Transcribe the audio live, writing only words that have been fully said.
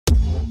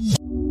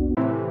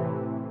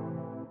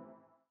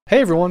Hey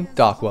everyone,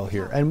 Dockwell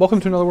here, and welcome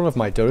to another one of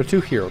my Dota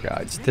 2 hero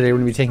guides. Today we're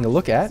going to be taking a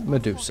look at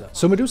Medusa.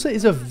 So Medusa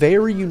is a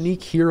very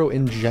unique hero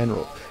in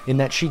general, in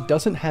that she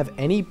doesn't have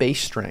any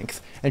base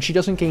strength, and she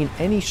doesn't gain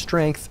any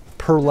strength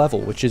per level,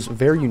 which is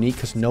very unique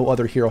because no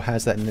other hero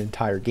has that in the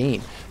entire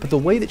game. But the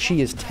way that she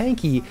is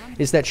tanky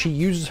is that she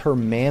uses her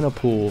mana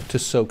pool to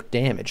soak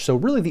damage. So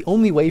really the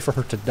only way for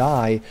her to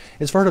die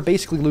is for her to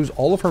basically lose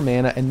all of her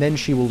mana, and then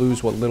she will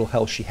lose what little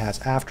health she has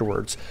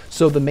afterwards.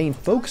 So the main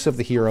focus of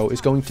the hero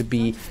is going to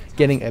be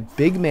getting a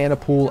big mana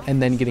pool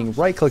and then getting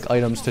right-click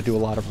items to do a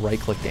lot of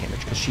right-click damage,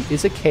 because she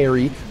is a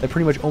carry that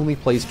pretty much only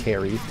plays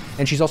carry,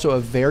 and she's also a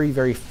very,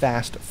 very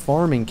fast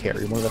farming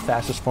carry, one of the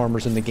fastest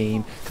farmers in the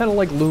game, kind of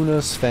like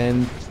Luna, Sven,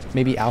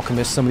 maybe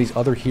Alchemist, some of these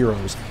other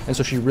heroes. And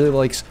so she really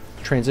likes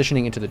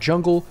transitioning into the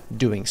jungle,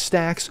 doing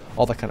stacks,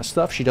 all that kind of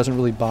stuff. She doesn't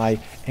really buy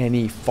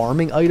any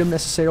farming item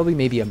necessarily.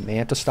 Maybe a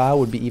Manta style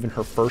would be even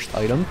her first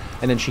item,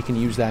 and then she can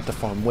use that to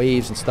farm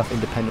waves and stuff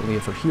independently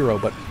of her hero.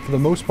 But for the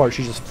most part,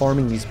 she's just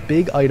farming these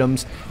big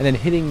items and then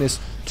hitting this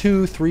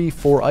 2, 3,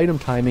 4 item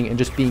timing and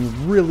just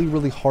being really,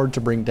 really hard to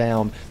bring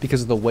down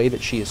because of the way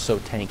that she is so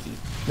tanky.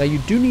 Now you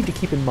do need to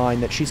keep in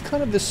mind that she's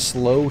kind of this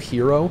slow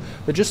hero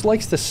that just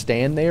likes to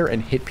stand there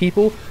and hit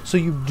people, so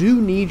you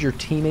do need your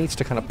teammates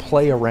to kind of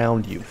play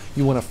around you.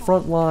 You want to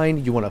front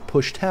line, you want to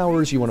push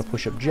towers, you want to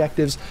push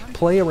objectives,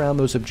 play around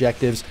those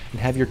objectives, and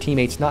have your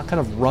teammates not kind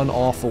of run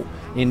off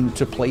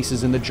into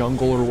places in the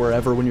jungle or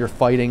wherever when you're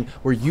fighting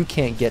where you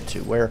can't get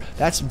to, where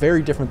that's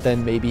very different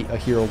than maybe a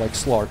hero like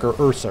Slark or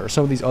Ursa or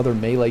some of these other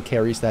melee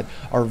carries that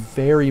are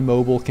very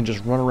mobile, can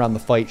just run around the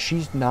fight.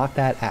 She's not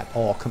that at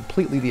all,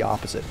 completely the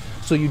opposite.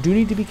 So you do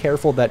need to be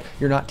careful that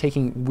you're not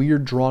taking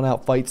weird drawn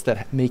out fights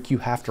that make you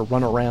have to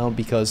run around,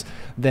 because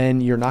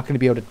then you're not going to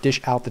be able to dish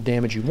out the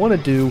damage you want to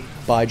do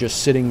by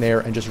just sitting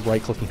there and just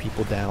right clicking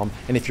people down.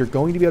 And if you're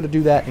going to be able to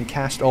do that and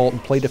cast ult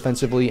and play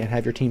defensively and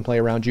have your team play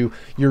around you,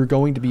 you're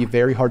going to be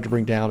very hard to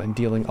bring down and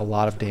dealing a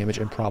lot of damage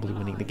and probably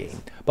winning the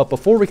game. But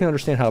before we can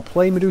understand how to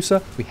play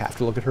Medusa, we have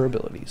to look at her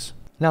abilities.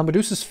 Now,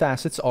 Medusa's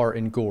facets are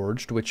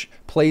Engorged, which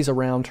plays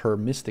around her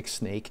Mystic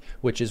Snake,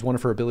 which is one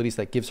of her abilities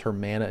that gives her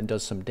mana and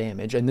does some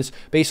damage. And this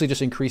basically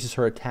just increases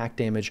her attack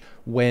damage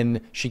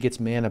when she gets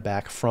mana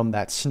back from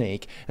that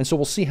snake. And so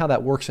we'll see how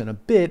that works in a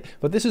bit,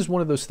 but this is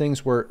one of those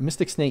things where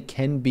Mystic Snake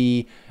can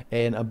be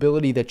an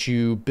ability that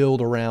you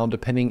build around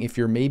depending if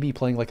you're maybe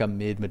playing like a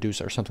mid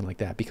Medusa or something like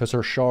that, because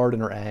her Shard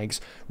and her Ags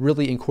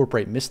really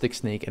incorporate Mystic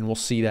Snake, and we'll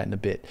see that in a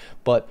bit.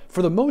 But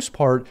for the most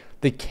part,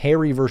 the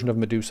carry version of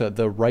Medusa,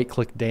 the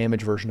right-click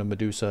damage version of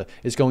Medusa,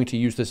 is going to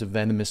use this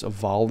Venomous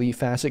Volley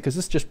facet, because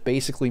this just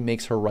basically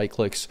makes her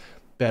right-clicks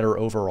better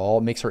overall,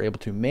 makes her able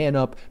to man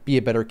up, be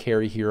a better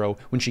carry hero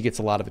when she gets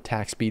a lot of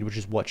attack speed, which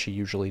is what she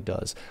usually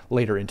does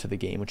later into the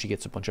game when she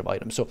gets a bunch of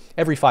items. So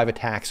every 5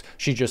 attacks,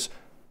 she's just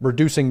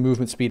reducing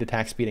movement speed,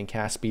 attack speed, and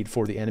cast speed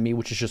for the enemy,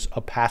 which is just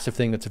a passive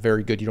thing that's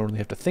very good. You don't really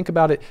have to think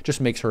about it,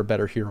 just makes her a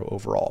better hero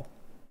overall.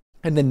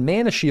 And then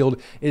Mana Shield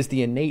is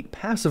the innate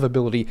passive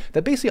ability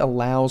that basically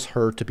allows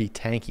her to be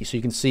tanky. So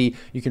you can see,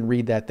 you can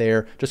read that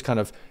there, just kind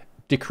of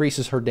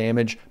decreases her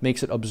damage,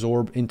 makes it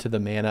absorb into the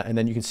mana, and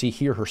then you can see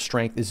here her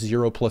strength is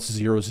 0 +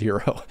 0,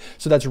 0.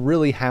 So that's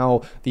really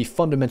how the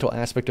fundamental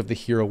aspect of the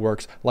hero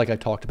works, like I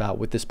talked about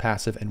with this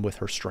passive and with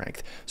her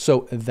strength.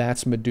 So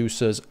that's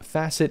Medusa's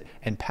facet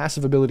and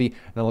passive ability.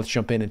 Now let's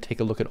jump in and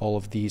take a look at all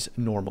of these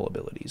normal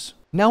abilities.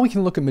 Now we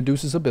can look at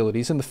Medusa's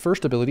abilities, and the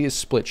first ability is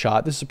Split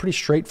Shot. This is a pretty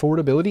straightforward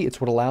ability.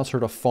 It's what allows her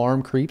to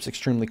farm creeps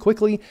extremely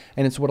quickly,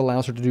 and it's what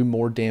allows her to do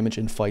more damage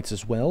in fights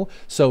as well.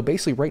 So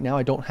basically right now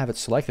I don't have it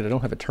selected, I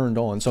don't have it turned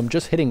on, so I'm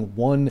just hitting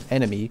one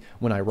enemy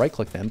when I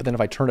right-click them, but then if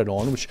I turn it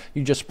on, which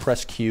you just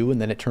press Q and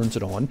then it turns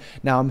it on,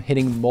 now I'm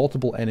hitting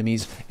multiple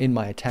enemies in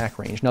my attack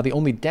range. Now the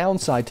only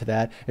downside to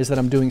that is that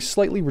I'm doing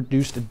slightly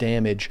reduced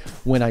damage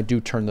when I do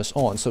turn this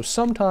on. So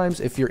sometimes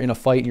if you're in a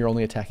fight and you're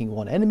only attacking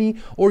one enemy,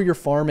 or you're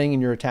farming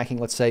and you're attacking,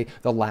 let's say,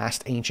 the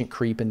last ancient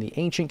creep in the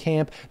ancient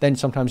camp, then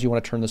sometimes you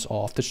want to turn this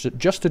off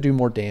just to do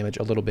more damage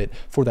a little bit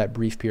for that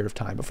brief period of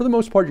time. But for the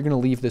most part, you're going to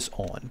leave this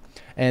on.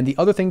 And the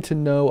other thing to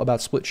know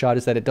about Split Shot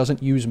is that it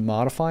doesn't use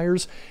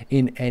modifiers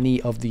in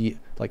any of the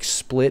like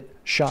split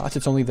shots.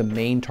 It's only the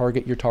main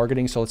target you're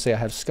targeting. So let's say I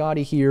have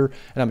Scotty here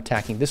and I'm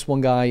attacking this one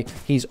guy.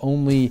 He's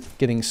only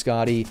getting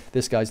Scotty.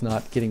 This guy's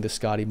not getting the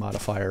Scotty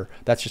modifier.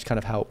 That's just kind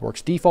of how it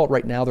works. Default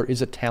right now, there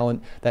is a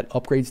talent that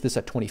upgrades this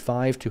at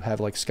 25 to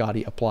have like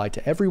Scotty applied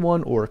to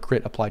everyone or a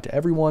crit applied to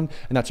everyone.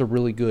 And that's a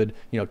really good,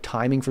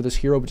 timing for this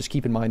hero, but just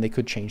keep in mind they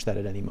could change that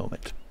at any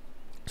moment.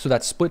 So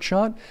that's Split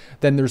Shot.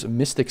 Then there's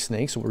Mystic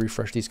Snake, so we'll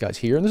refresh these guys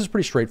here. And this is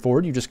pretty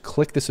straightforward. You just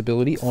click this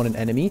ability on an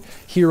enemy,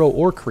 hero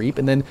or creep,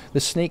 and then the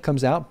snake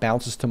comes out,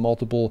 bounces to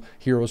multiple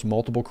heroes,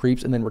 multiple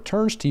creeps, and then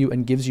returns to you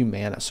and gives you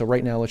mana. So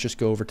right now, let's just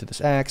go over to this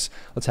axe.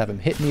 Let's have him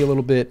hit me a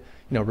little bit.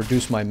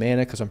 reduce my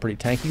mana because I'm pretty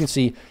tanky. You can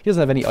see he doesn't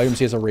have any items.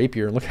 He has a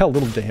rapier, and look how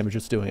little damage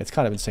it's doing. It's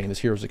kind of insane. This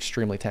hero is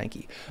extremely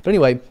tanky. But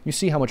anyway, you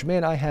see how much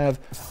mana I have.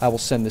 I will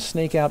send this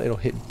snake out. It'll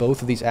hit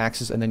both of these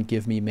axes and then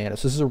give me mana.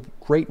 So this is a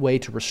great way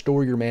to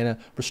restore your mana,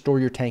 restore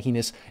your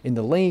tankiness in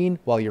the lane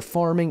while you're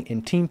farming,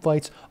 in team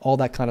fights, all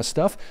that kind of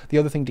stuff. The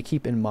other thing to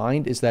keep in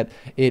mind is that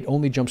it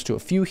only jumps to a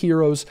few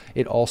heroes.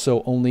 It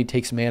also only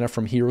takes mana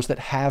from heroes that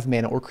have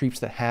mana or creeps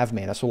that have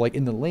mana. So like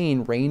in the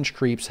lane, range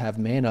creeps have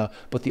mana,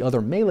 but the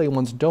other melee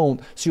ones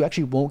don't. So you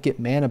actually won't get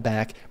mana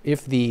back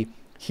if the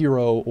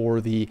hero or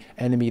the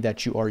enemy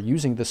that you are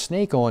using the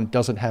snake on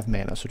doesn't have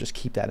mana. So just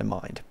keep that in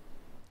mind.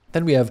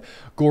 Then we have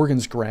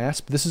Gorgon's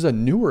Grasp. This is a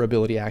newer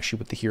ability actually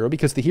with the hero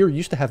because the hero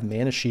used to have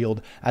Mana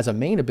Shield as a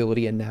main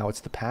ability, and now it's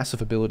the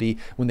passive ability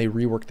when they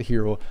reworked the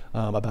hero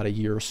about a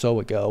year or so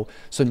ago.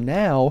 So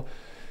now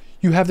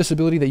you have this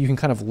ability that you can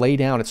kind of lay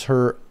down. It's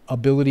her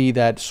ability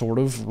that sort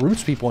of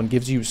roots people and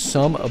gives you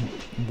some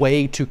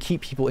way to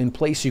keep people in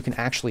place so you can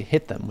actually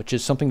hit them, which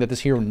is something that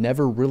this hero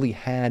never really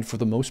had for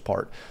the most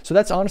part. So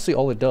that's honestly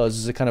all it does,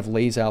 is it kind of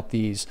lays out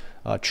these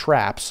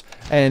traps,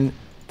 and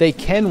they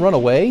can run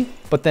away,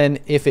 but then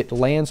if it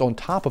lands on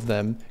top of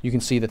them, you can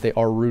see that they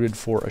are rooted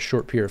for a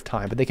short period of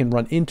time, but they can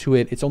run into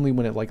it. It's only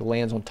when it like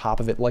lands on top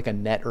of it, like a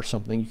net or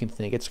something, you can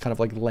think it's kind of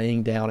like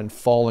laying down and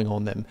falling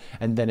on them,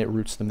 and then it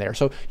roots them there.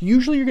 So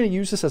usually you're going to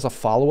use this as a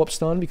follow-up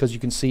stun because you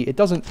can see it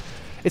doesn't,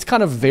 it's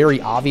kind of very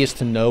obvious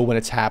to know when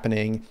it's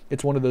happening.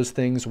 It's one of those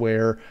things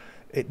where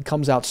it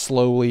comes out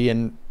slowly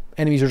and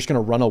enemies are just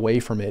going to run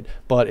away from it.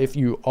 But if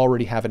you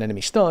already have an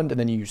enemy stunned and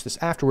then you use this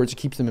afterwards, it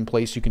keeps them in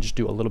place. You can just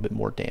do a little bit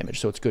more damage.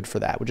 So it's good for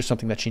that, which is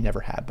something that she never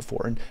had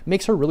before, and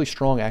makes her really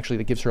strong actually.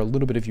 That gives her a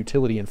little bit of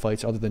utility in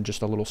fights other than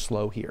just a little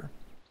slow here.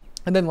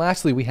 And then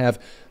lastly, we have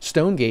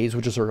Stone Gaze,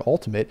 which is her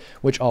ultimate,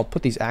 which I'll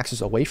put these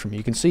axes away from you.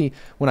 You can see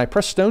when I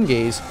press Stone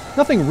Gaze,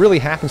 nothing really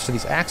happens to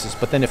these axes,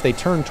 but then if they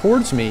turn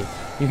towards me,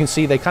 you can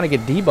see they kind of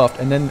get debuffed,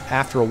 and then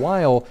after a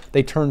while,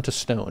 they turn to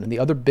stone. And the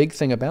other big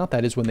thing about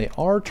that is when they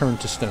are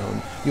turned to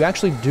stone, you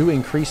actually do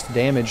increased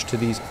damage to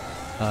these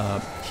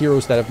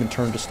heroes that have been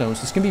turned to stone.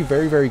 So this can be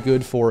very, very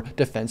good for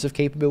defensive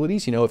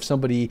capabilities. You know, if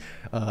somebody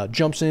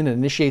jumps in and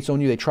initiates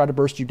on you, they try to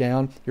burst you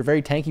down, you're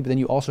very tanky, but then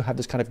you also have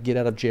this kind of get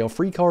out of jail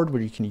free card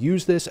where you can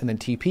use this and then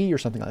TP or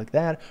something like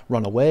that,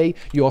 run away.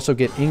 You also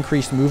get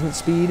increased movement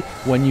speed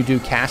when you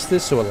do cast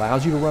this, so it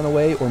allows you to run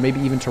away, or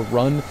maybe even to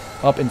run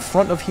up in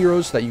front of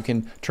heroes so that you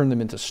can turn them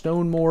into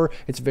stone more.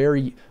 It's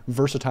very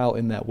versatile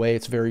in that way.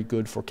 It's very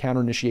good for counter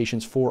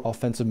initiations, for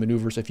offensive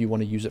maneuvers if you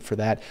want to use it for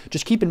that.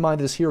 Just keep in mind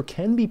that this hero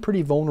can be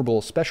pretty vulnerable,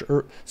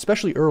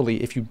 especially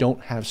early if you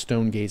don't have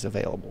Stone Gaze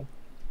available.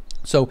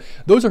 So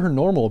those are her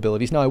normal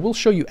abilities. Now I will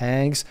show you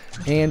Ags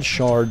and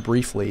Shard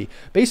briefly.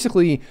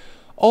 Basically,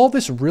 all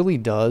this really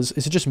does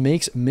is it just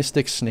makes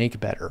Mystic Snake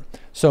better.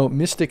 So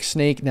Mystic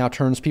Snake now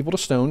turns people to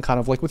stone, kind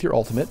of like with your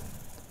ultimate.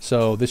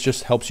 So this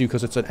just helps you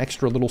because it's an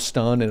extra little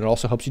stun, and it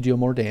also helps you deal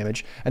more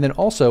damage. And then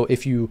also,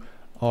 if you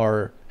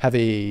have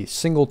a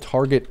single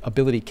target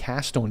ability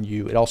cast on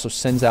you, it also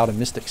sends out a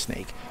Mystic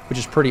Snake, which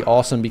is pretty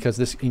awesome because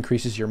this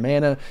increases your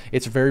mana.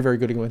 It's very, very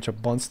good to go into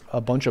a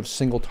bunch of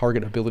single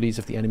target abilities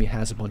if the enemy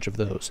has a bunch of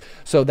those.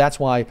 So that's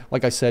why,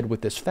 like I said,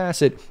 with this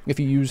facet, if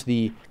you use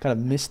the kind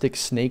of Mystic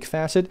Snake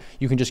facet,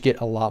 you can just get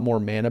a lot more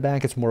mana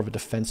back. It's more of a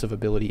defensive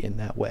ability in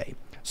that way.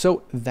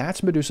 So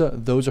that's Medusa.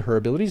 Those are her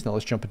abilities. Now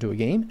let's jump into a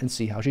game and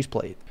see how she's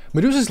played.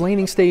 Medusa's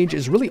laning stage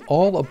is really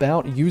all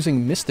about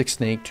using Mystic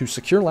Snake to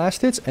secure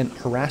last hits and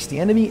harass the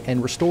enemy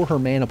and restore her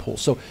mana pool.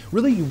 So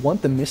really you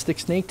want the Mystic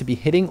Snake to be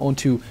hitting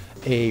onto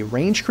a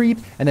range creep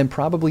and then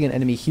probably an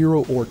enemy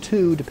hero or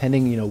two,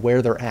 depending, you know,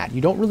 where they're at. You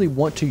don't really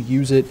want to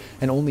use it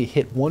and only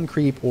hit one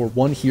creep or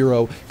one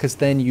hero, because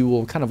then you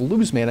will kind of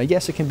lose mana.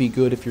 Yes, it can be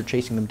good if you're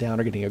chasing them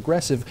down or getting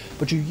aggressive,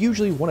 but you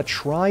usually want to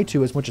try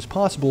to, as much as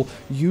possible,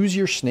 use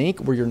your snake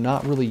where you're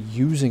not really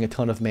using a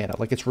ton of mana.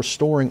 Like it's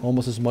restoring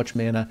almost as much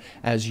mana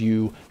as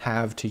you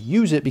have to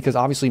use it, because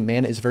obviously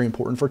mana is very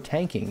important for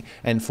tanking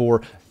and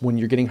for when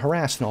you're getting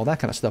harassed and all that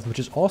kind of stuff, which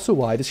is also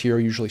why this hero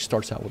usually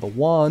starts out with a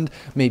wand,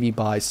 maybe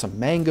buys some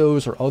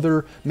mangoes or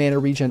other mana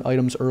regen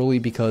items early,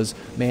 because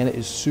mana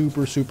is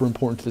super, super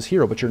important to this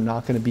hero, but you're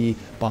not going to be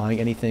buying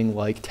anything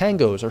like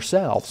tangos or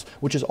salves,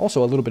 which is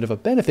also a little bit of a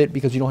benefit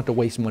because you don't have to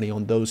waste money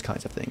on those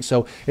kinds of things.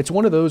 So it's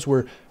one of those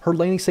where her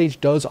laning stage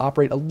does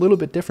operate a little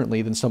bit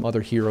differently than some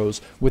other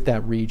heroes with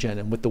that regen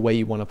and with the way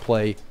you want to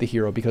play the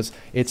hero, because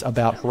it's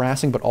about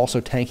harassing but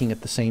also tanking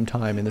at the same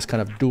time in this kind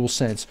of dual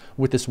sense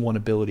with this one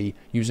ability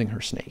using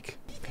her snake.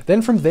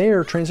 Then from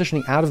there,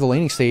 transitioning out of the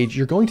laning stage,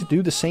 you're going to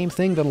do the same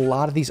thing that a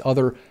lot of these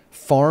other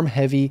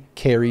farm-heavy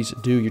carries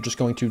do. You're just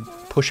going to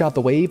push out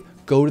the wave,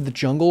 go to the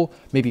jungle,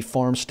 maybe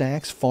farm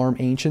stacks, farm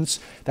ancients.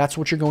 That's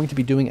what you're going to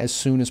be doing as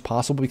soon as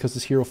possible because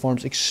this hero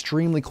farms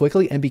extremely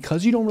quickly, and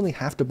because you don't really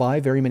have to buy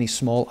very many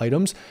small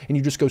items and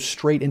you just go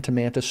straight into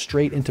Manta,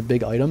 straight into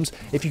big items,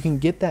 if you can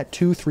get that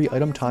 2-3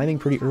 item timing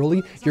pretty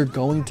early, you're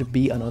going to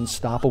be an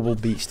unstoppable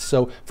beast.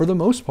 So for the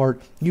most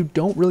part, you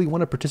don't really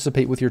want to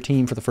participate with your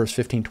team for the first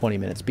 15-20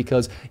 minutes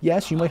because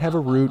yes, you might have a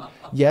root,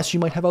 yes, you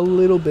might have a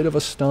little bit of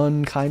a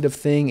stun kind of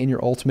thing in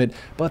your ultimate,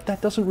 but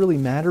that doesn't really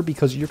matter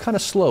because you're kind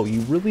of slow.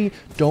 You really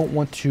don't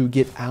want to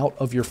get out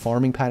of your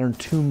farming pattern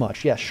too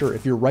much. Yeah, sure,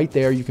 if you're right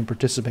there, you can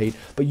participate,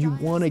 but you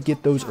want to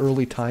get those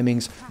early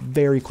timings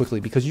very quickly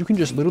because you can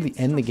just literally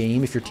end the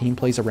game if your team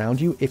plays around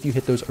you if you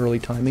hit those early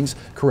timings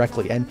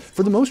correctly. And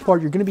for the most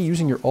part, you're going to be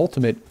using your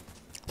ultimate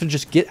to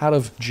just get out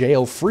of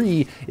jail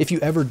free. If you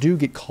ever do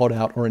get called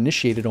out or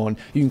initiated on,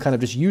 you can kind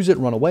of just use it,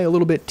 run away a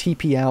little bit,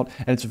 TP out,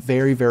 and it's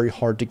very, very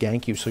hard to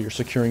gank you, so you're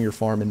securing your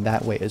farm in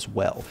that way as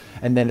well.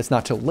 And then it's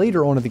not till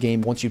later on in the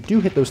game, once you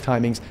do hit those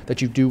timings,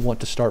 that you do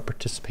want to start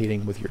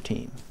participating with your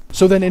team.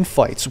 So then in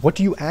fights, what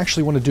do you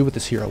actually want to do with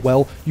this hero?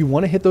 Well, you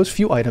want to hit those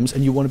few items,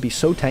 and you want to be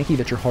so tanky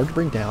that you're hard to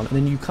bring down, and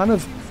then you kind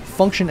of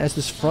function as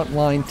this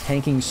frontline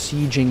tanking,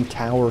 sieging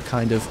tower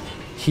kind of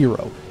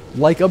hero,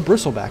 like a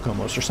bristleback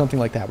almost, or something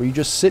like that, where you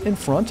just sit in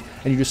front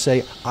and you just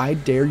say, I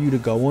dare you to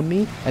go on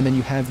me, and then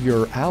you have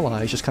your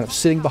allies just kind of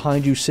sitting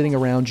behind you, sitting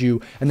around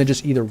you, and then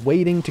just either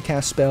waiting to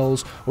cast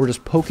spells or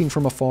just poking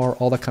from afar,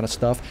 all that kind of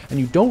stuff.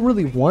 And you don't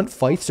really want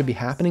fights to be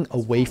happening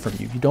away from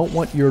you. You don't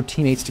want your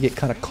teammates to get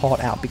kind of caught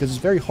out because it's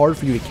very hard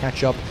for you to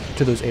catch up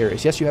to those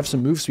areas. Yes, you have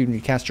some move speed when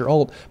you cast your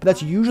ult, but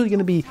that's usually going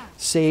to be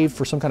saved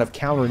for some kind of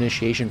counter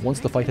initiation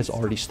once the fight has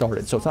already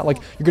started. So it's not like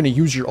you're going to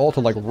use your ult to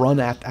like run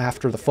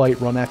after the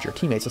fight, run after your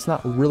teammates. That's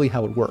not really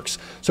how it works.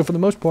 So for the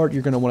most part,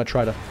 you're going to want to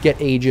try to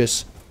get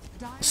Aegis,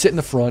 sit in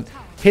the front,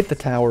 hit the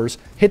towers,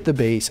 hit the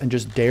base, and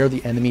just dare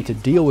the enemy to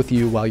deal with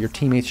you while your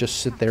teammates just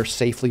sit there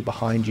safely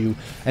behind you.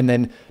 And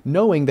then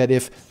knowing that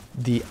if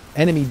the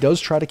enemy does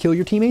try to kill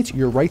your teammates,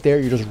 you're right there,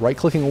 you're just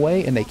right-clicking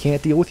away, and they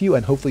can't deal with you,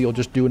 and hopefully you'll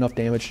just do enough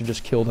damage to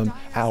just kill them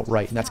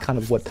outright. And that's kind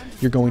of what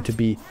you're going to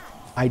be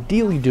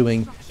ideally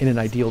doing in an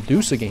ideal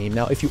Medusa game.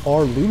 Now, if you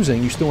are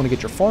losing, you still want to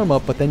get your farm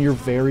up, but then you're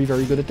very,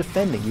 very good at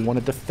defending. You want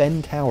to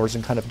defend towers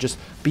and kind of just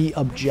be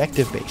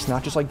objective-based,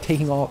 not just like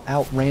taking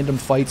out random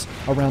fights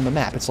around the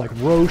map. It's like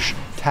Roche,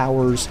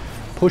 towers,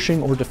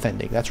 pushing, or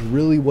defending. That's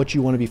really what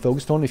you want to be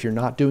focused on. If you're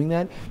not doing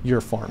that,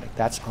 you're farming.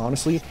 That's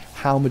honestly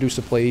how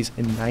Medusa plays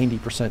in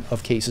 90%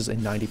 of cases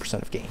in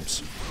 90% of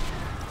games.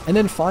 And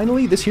then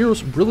finally, this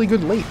hero's really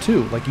good late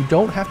too. Like, you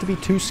don't have to be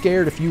too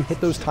scared if you hit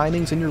those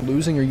timings and you're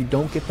losing, or you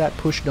don't get that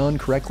push done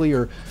correctly,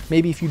 or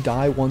maybe if you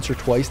die once or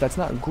twice, that's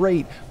not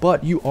great,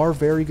 but you are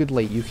very good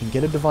late. You can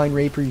get a Divine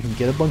Rapier, you can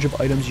get a bunch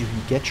of items, you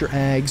can get your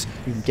Ags,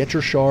 you can get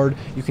your Shard,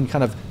 you can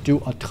kind of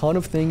do a ton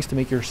of things to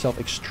make yourself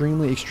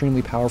extremely,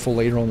 extremely powerful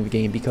later on in the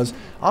game, because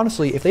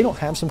honestly, if they don't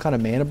have some kind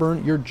of mana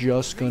burn, you're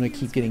just going to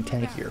keep getting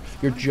tankier.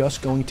 You're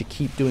just going to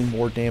keep doing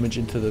more damage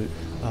into the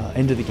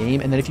end of the game,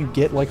 and then if you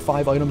get like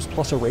 5 items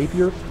plus a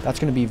Rapier, that's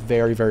going to be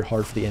very, very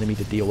hard for the enemy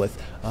to deal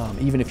with,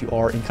 even if you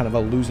are in kind of a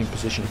losing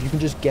position. If you can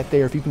just get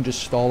there, if you can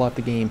just stall out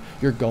the game,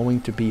 you're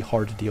going to be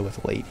hard to deal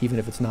with late, even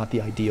if it's not the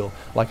ideal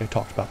like I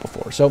talked about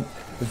before. So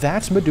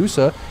that's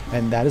Medusa,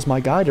 and that is my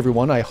guide,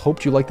 everyone. I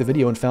hope you liked the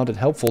video and found it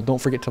helpful.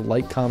 Don't forget to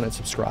like, comment, and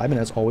subscribe, and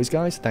as always,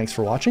 guys, thanks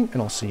for watching,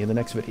 and I'll see you in the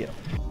next video.